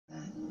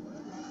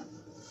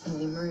When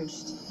we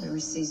merged, we were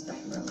seized by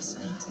umbrella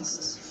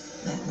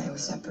scientists. Matt and I were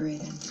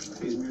separated.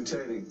 He's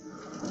mutating.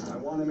 I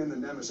want him in the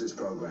Nemesis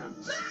program.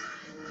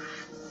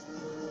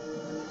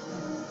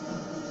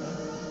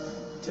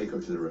 Take her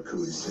to the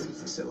Raccoon City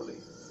facility.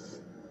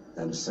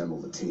 Then assemble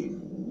the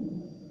team.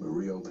 We're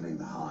reopening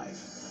the hive.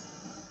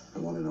 I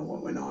want to know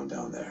what went on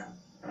down there.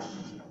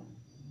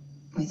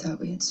 We thought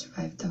we had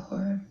survived the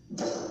horror.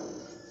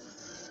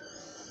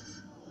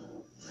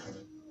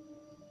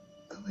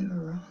 But we were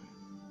wrong.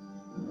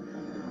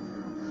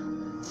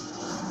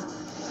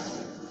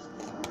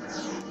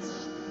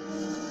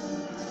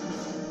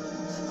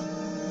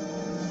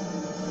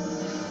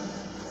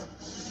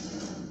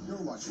 You're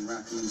watching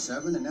Raccoon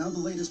 7, and now the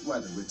latest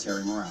weather with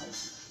Terry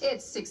Morales.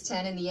 It's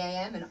 6:10 in the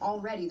a.m. and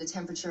already the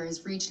temperature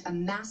has reached a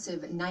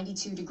massive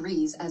 92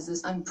 degrees as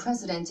this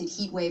unprecedented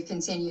heat wave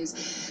continues.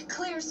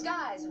 Clear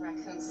skies in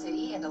Raccoon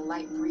City and a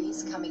light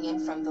breeze coming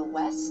in from the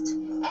west.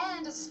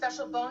 And a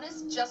special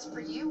bonus just for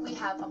you, we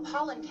have a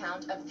pollen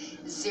count of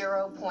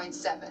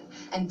 0.7.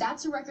 And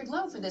that's a record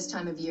low for this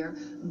time of year.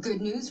 Good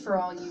news for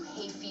all you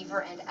hay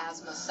fever and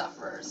asthma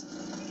sufferers.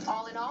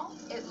 All in all,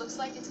 it looks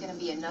like it's going to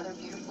be another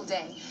beautiful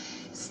day.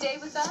 Stay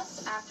with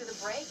us. After the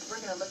break, we're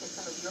going to look at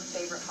some of your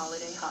favorite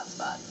holiday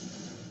hotspots.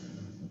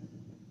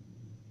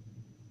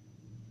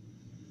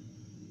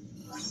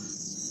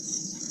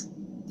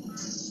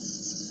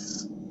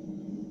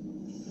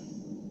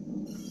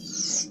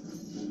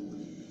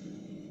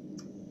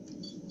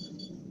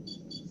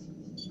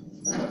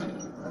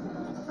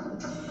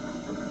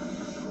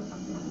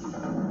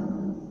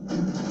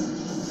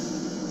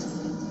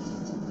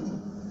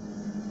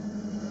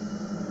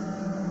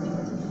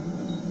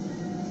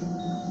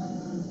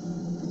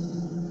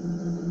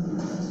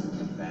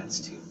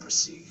 Team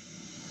proceed.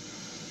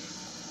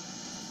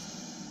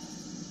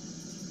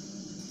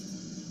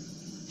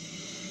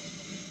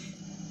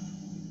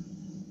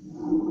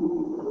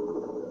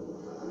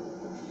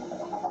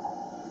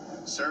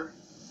 Sir?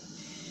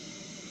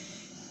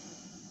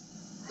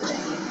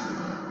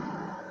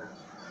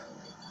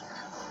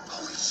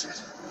 Holy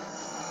shit.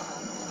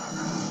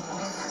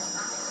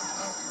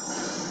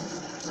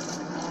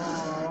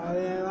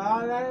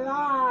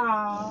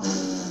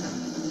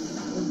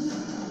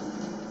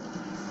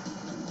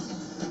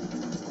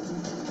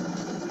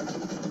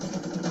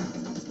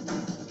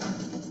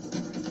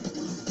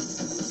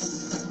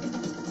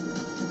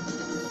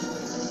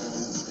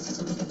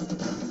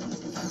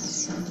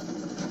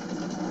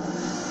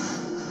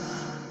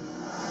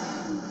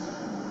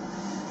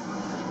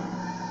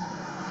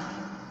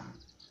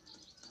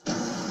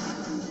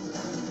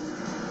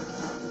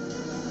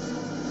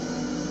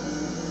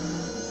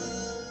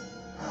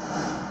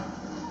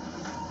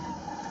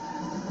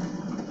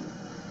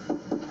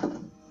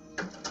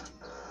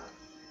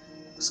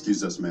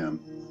 Excuse us, ma'am.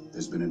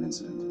 There's been an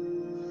incident.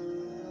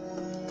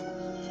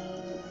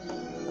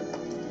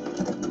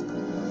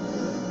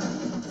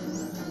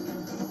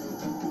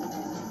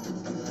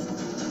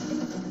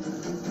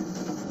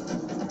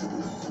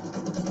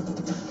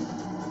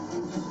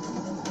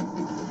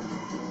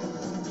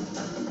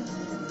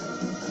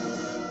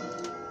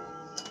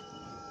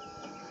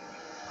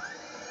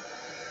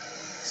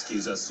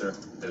 Excuse us, sir.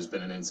 There's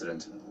been an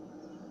incident.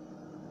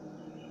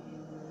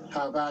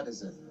 How bad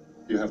is it?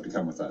 You have to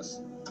come with us.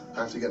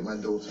 I have to get my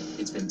daughter.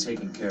 It's been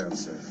taken care of,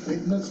 sir.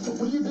 Wait, look,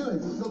 what are you doing?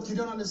 Look, you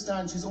don't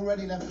understand. She's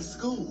already left for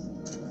school.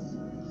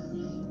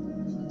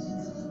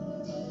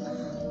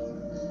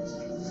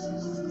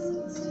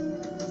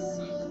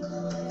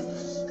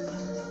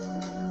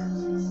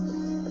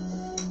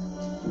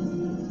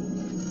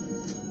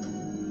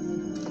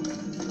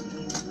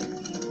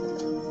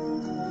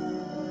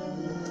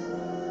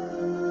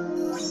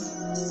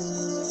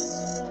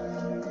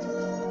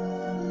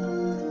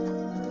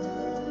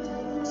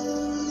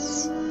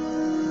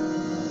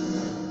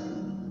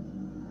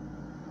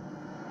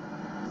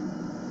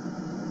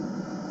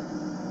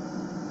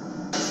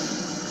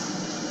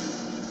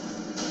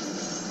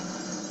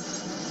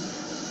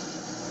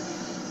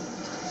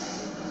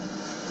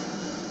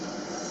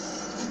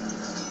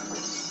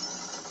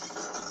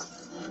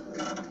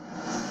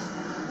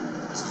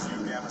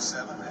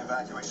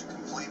 Evacuation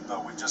complete,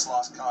 but we've just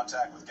lost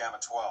contact with Gamma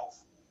 12.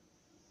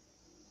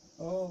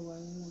 Oh my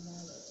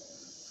God.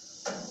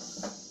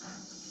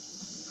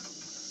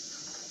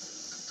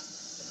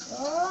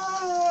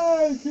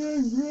 Ay,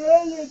 qué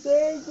bello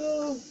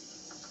tengo.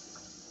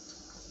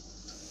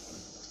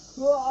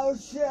 Oh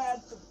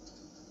shit.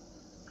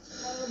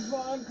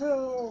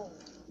 Motherfucker.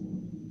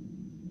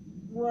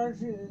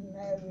 Resident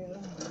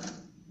Evil.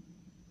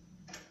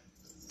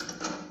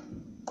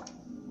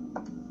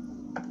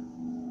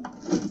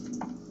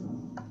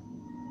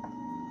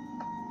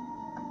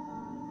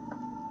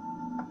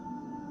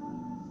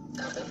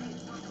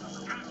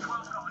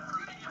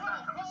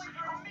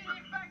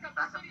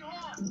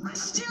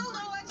 Still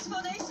no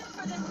explanation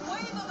for this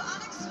wave of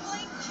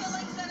unexplained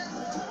killings that is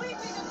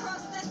sweeping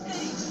across this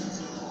city.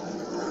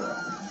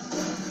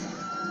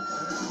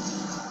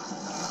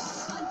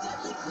 A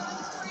deadly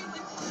crime spree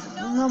with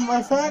no Una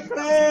masacre.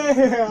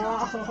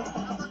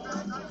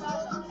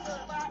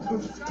 All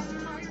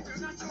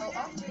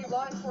off-duty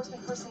law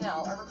enforcement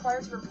personnel are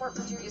required to report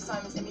for duty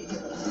assignments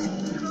immediately.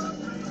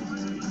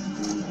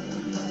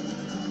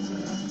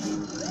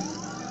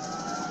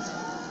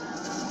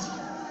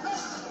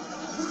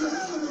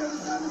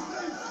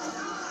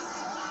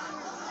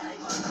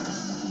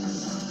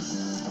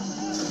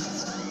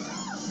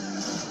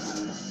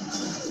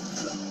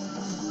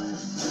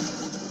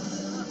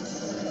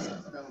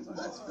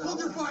 Hold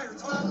your fire,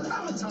 Tom!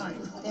 Valentine!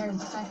 They're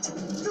infected.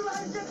 You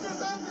gotta get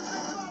this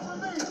everything off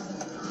of me!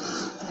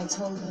 I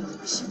told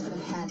her she could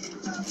have had it.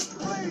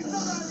 Please,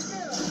 somebody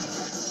get her!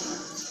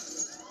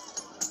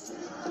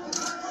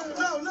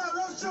 No,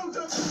 don't shoot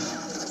them!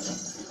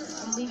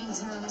 I'm leaving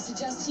town. I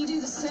suggest you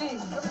do the same.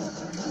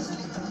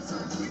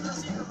 We've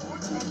received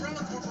reports of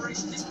Umbrella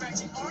Corporation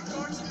dispatching armed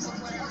guards in some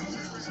areas.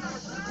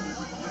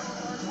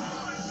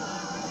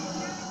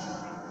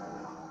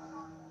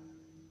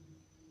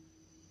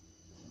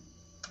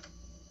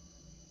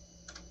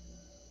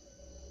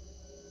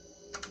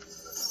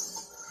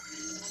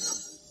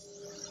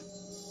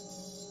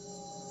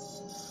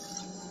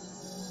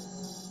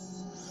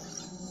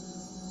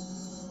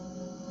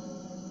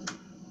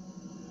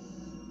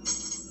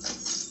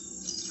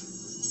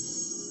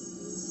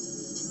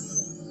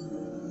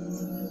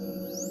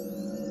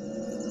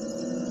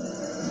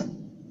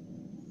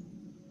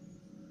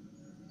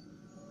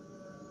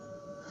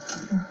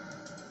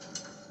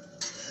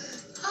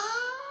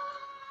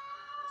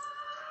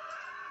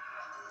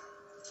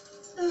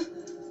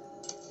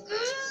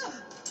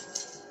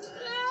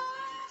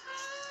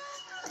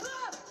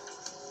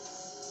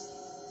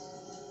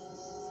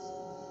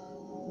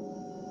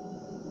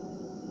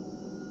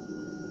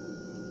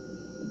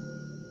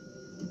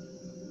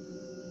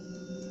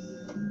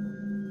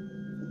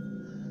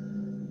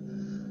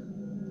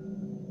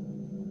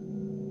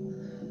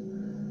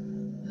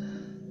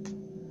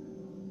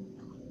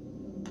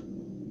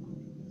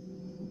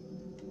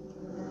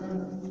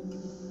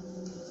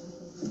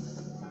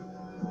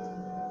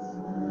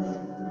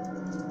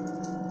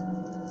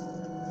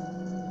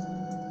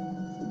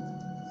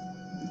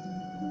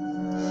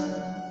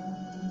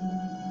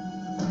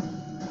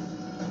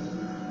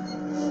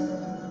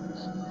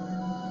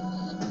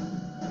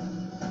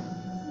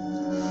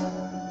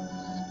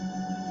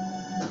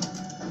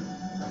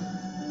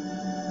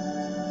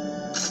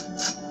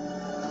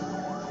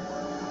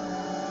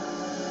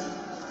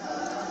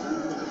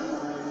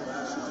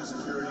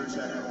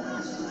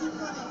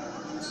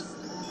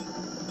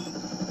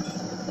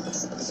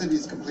 The city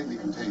is completely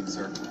contained,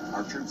 sir.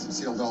 Our troops have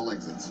sealed all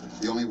exits.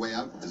 The only way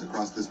out is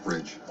across this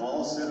bridge.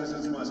 All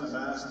citizens must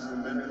pass through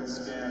medical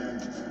scanning.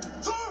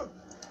 Sir!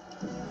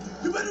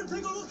 You better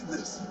take a look at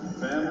this!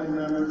 Family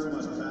members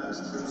must pass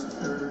through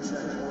security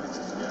checkpoints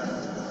together.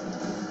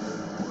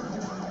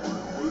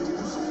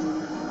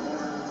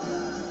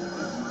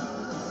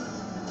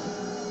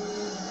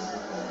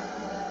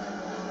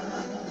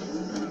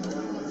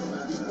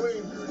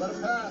 Queen, let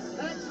it pass.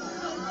 Next!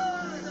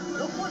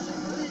 No pushing,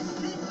 please.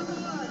 Keep them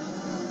alive.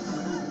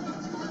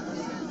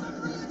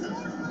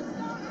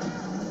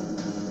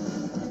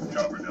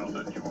 Chopper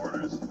Delta, new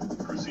orders.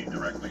 Proceed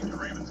directly to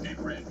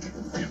Ravensgate Ridge.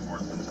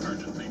 Reinforcements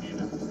urgently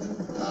needed.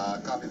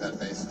 Copy that,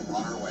 base.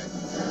 On our way.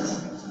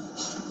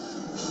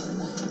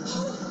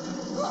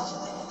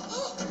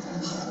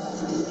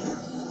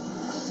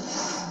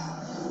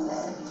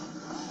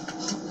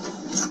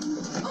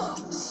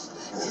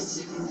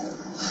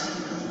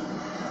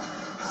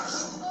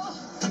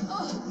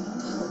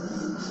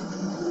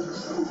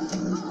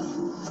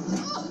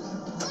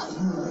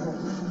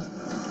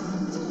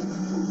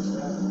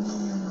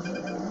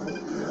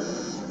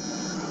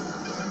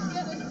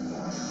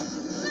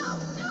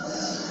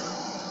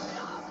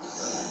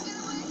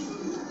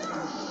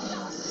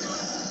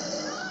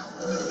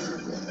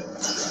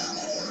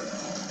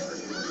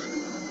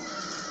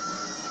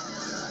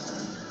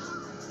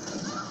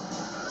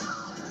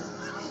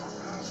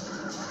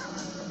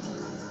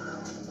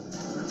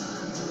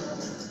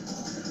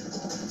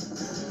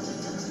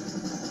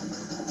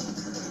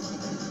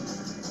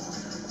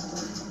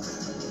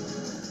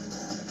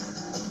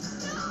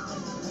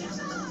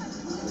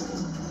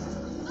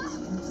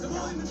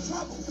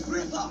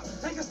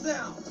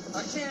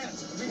 I can't.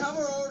 We have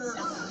our orders.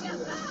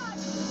 Get back!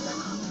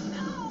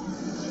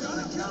 You're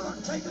gonna kill her.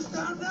 Take us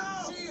down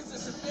now. She is a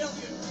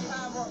civilian. We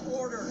have our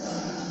orders.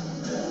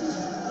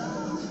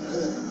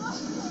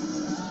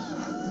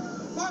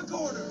 Fuck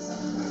orders.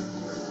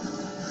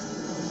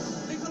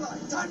 Nikolai,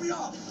 tie me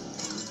off.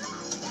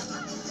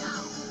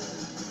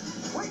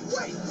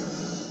 Wait.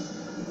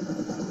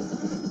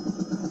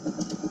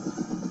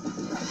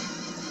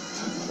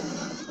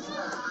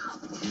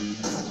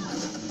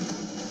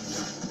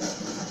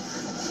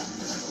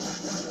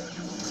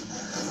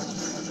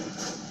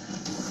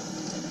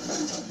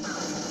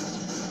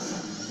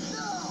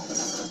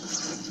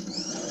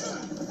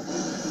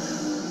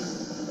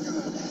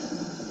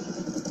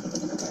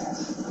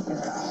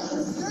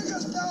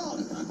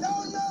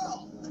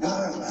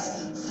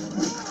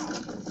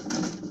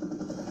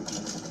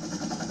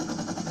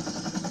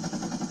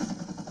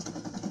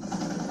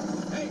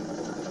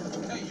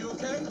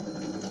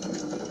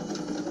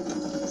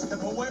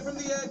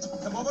 from the edge,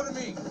 come over to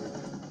me.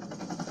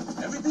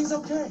 Everything's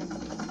okay.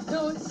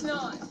 No, it's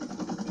not.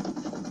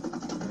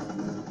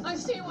 I've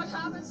seen what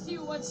happens to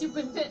you once you've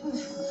been bitten.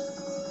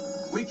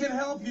 We can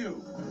help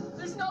you.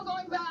 There's no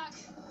going back.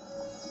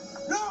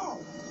 No!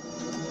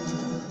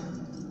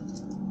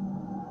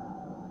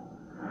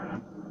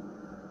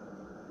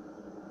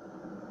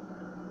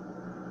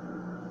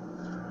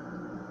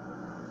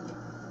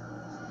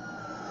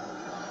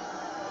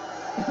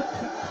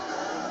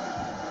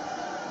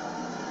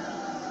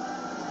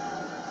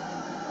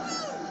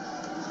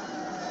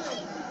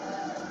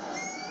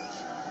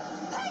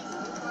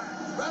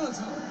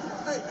 Valentine!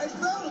 Hey,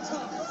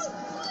 Valentine!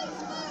 Hey,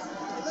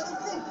 let him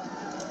through!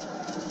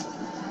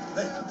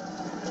 Hey,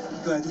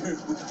 glad you're here.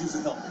 We could use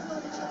the help.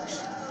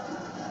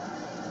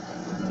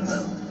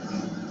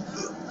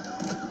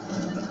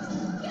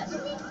 Get to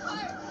me,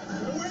 fire!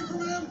 Get away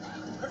from him!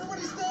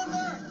 Everybody stand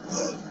back!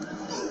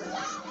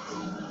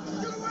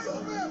 Get away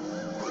from him!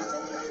 Get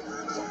away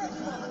from him!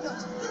 Come on, I got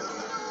you. Get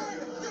away!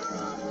 Get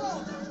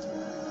off!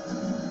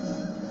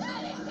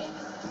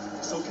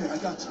 It's okay, I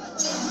got you.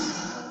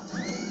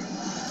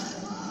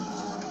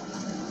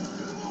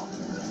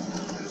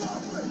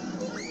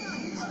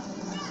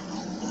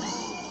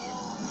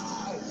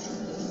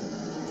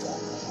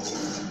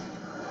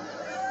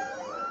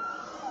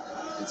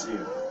 It's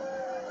here.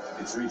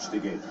 It's reached the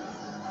gate.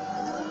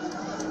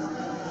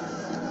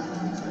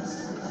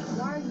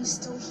 Why are you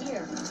still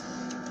here?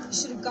 You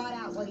should have got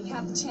out while you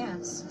had the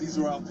chance. These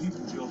are our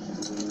people, Jill.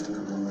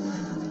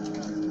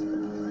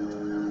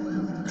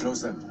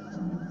 Close them.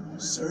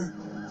 Sir?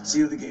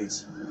 Seal the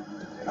gates.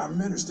 Our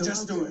men are still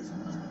Just out do there. it.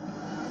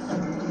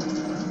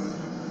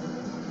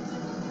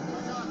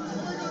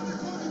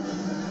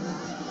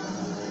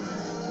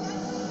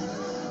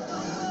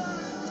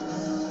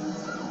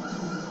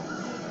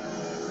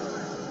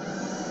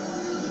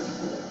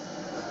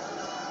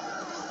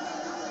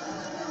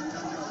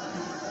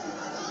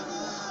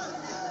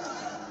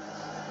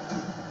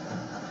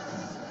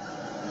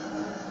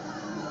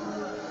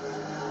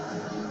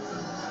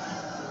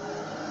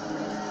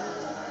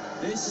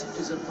 This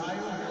is a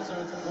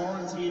biohazard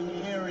quarantine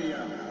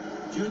area.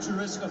 Due to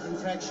risk of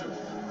infection,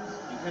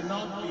 you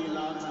cannot be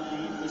allowed to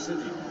leave the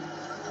city.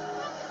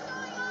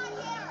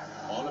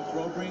 All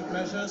appropriate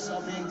measures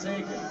are being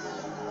taken.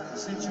 The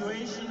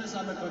situation is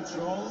under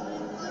control.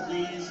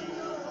 Please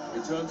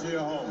return to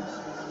your homes.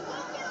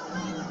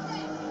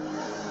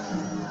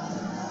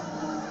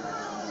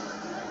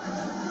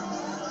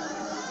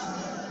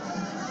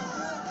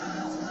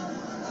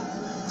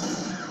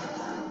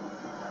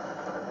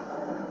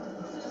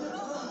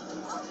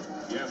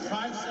 You have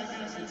 5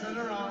 seconds to turn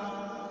around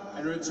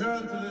and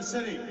return to the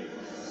city.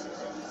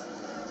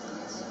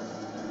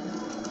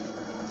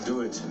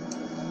 Do it.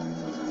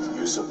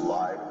 Use of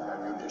live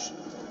ammunition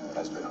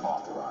has been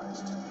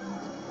authorized.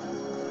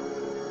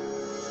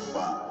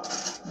 5,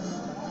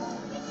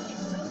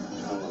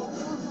 4,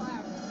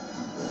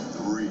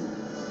 3,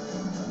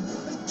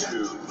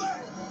 2,